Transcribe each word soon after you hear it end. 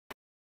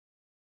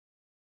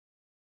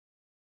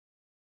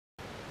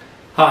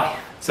Hi,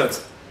 so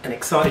it's an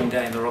exciting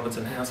day in the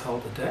Robinson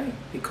household today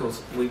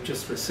because we've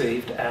just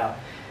received our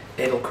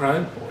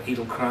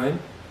Edelkrone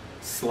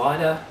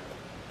Slider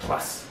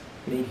Plus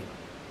Medium.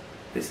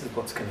 This is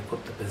what's going to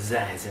put the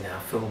pizzazz in our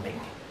filming.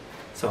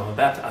 So I'm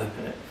about to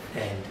open it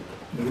and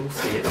you'll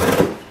see it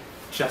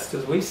just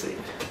as we see it.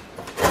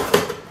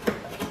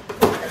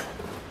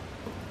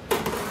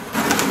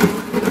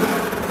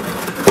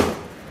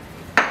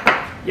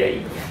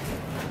 Yay!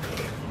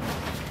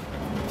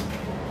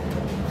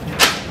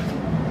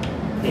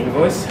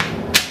 Invoice,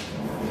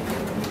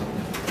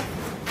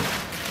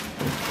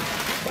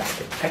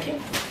 plastic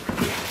packing,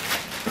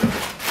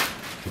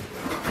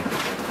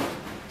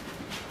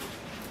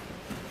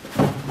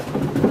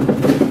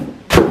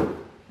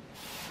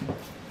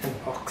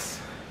 and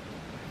box.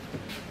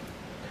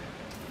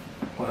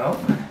 Well,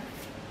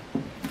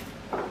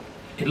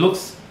 it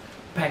looks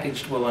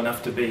packaged well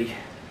enough to be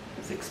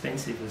as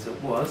expensive as it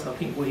was. I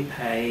think we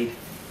paid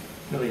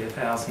nearly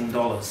 $1,000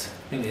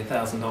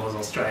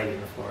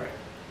 Australian for it.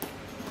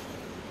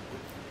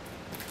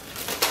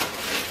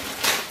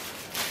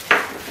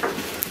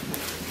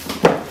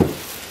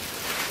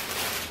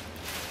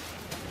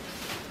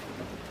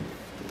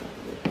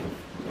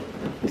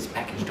 It's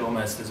packaged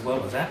almost as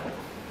well as Apple.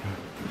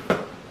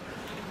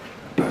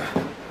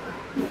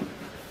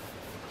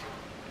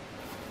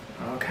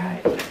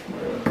 Okay.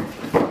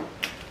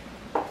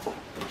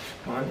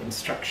 One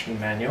instruction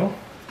manual.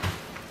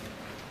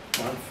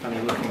 One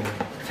funny looking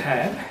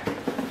tab.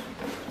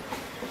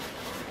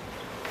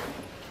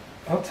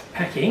 Lots of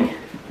packing.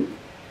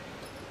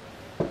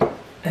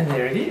 And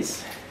there it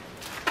is.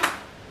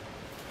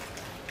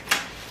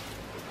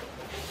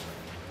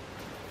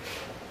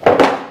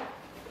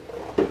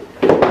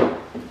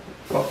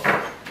 Well,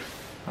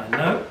 I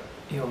know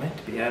you're meant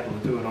to be able to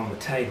do it on the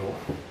table,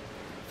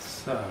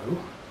 so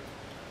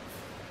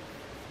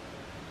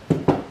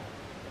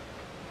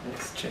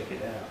let's check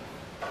it out.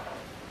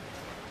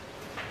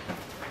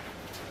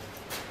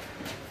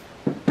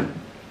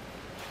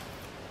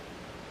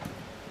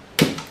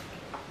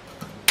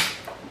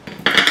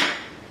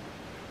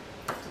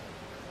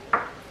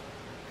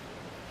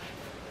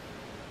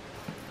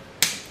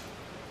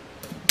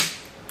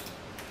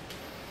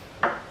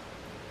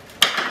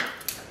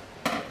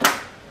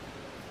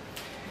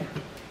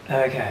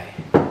 Okay,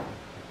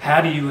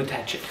 how do you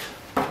attach it?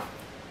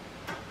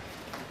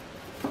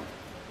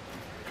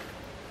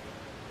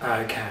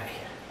 Okay,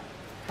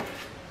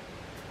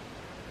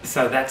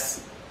 so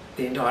that's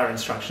the entire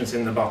instructions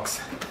in the box.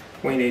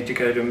 We need to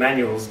go to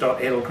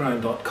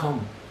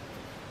manuals.edelkrone.com,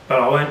 but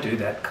I won't do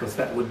that because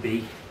that would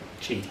be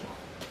cheating.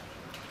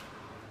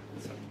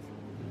 So,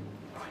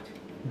 right.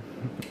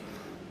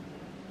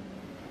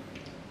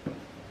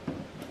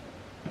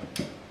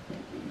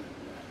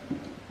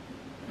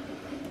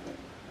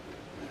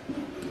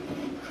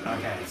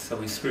 Okay, so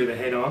we screw the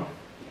head on.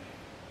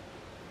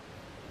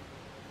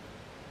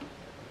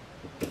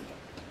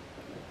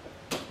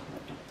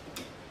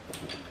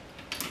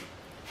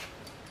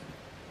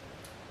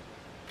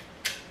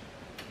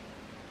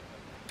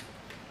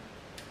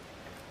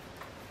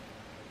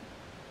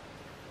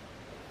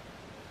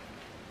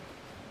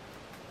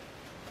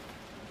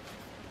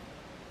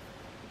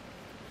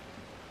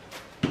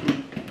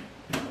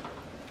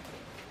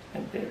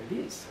 And there it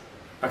is.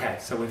 Okay,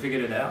 so we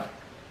figured it out.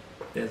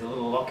 There's a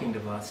little locking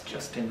device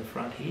just in the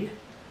front here.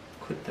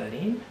 Clip that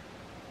in,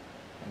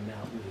 and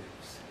now it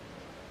moves.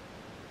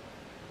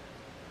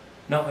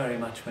 Not very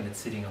much when it's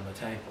sitting on the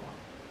table,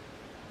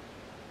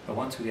 but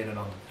once we get it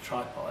onto the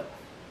tripod,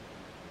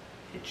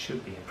 it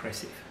should be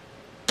impressive.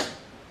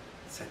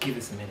 So give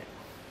us a minute.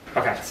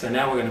 Okay, so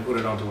now we're going to put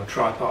it onto a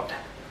tripod.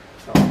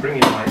 So I'll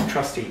bring in my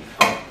trusty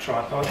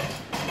tripod.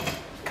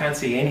 Can't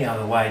see any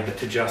other way but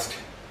to just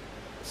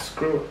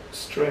screw it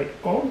straight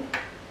on.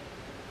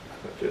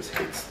 It just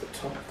hits the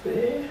top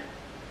there,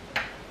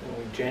 and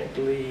we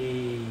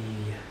gently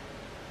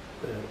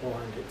let it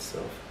wind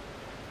itself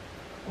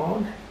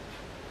on,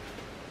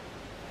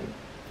 and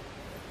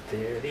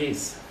there it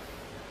is.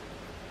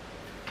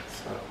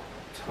 So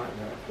tighten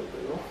it up a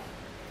little,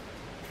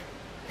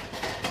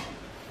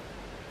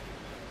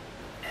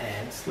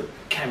 and slip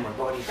the camera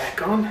body back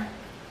on.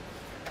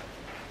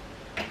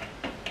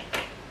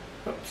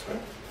 Oops, sorry.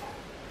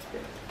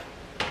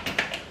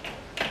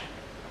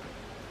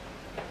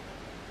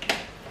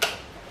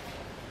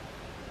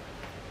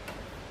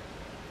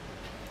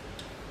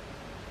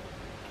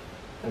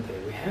 And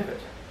there we have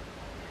it.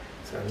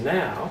 So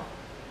now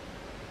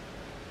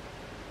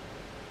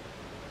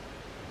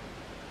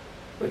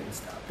we can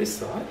start this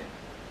side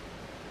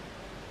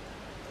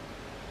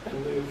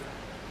and move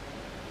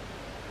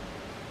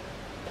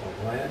all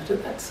the way over to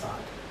that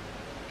side.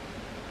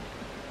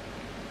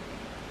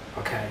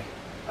 Okay,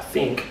 I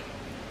think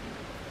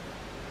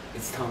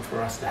it's time for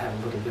us to have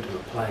a little bit of a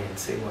play and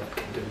see what it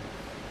can do.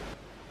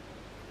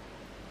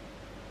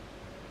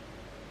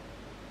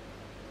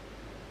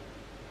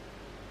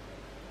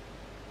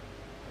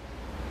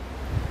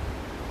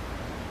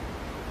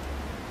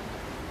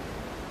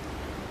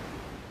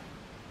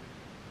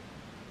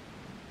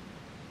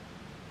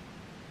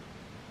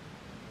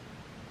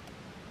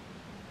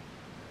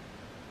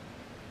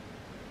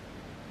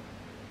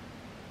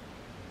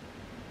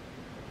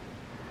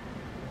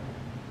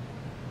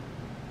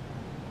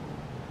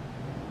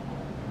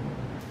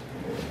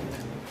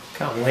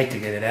 can't wait to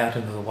get it out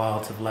into the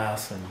wilds of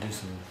Laos and do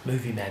some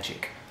movie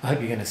magic. I hope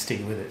you're going to stick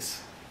with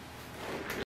us.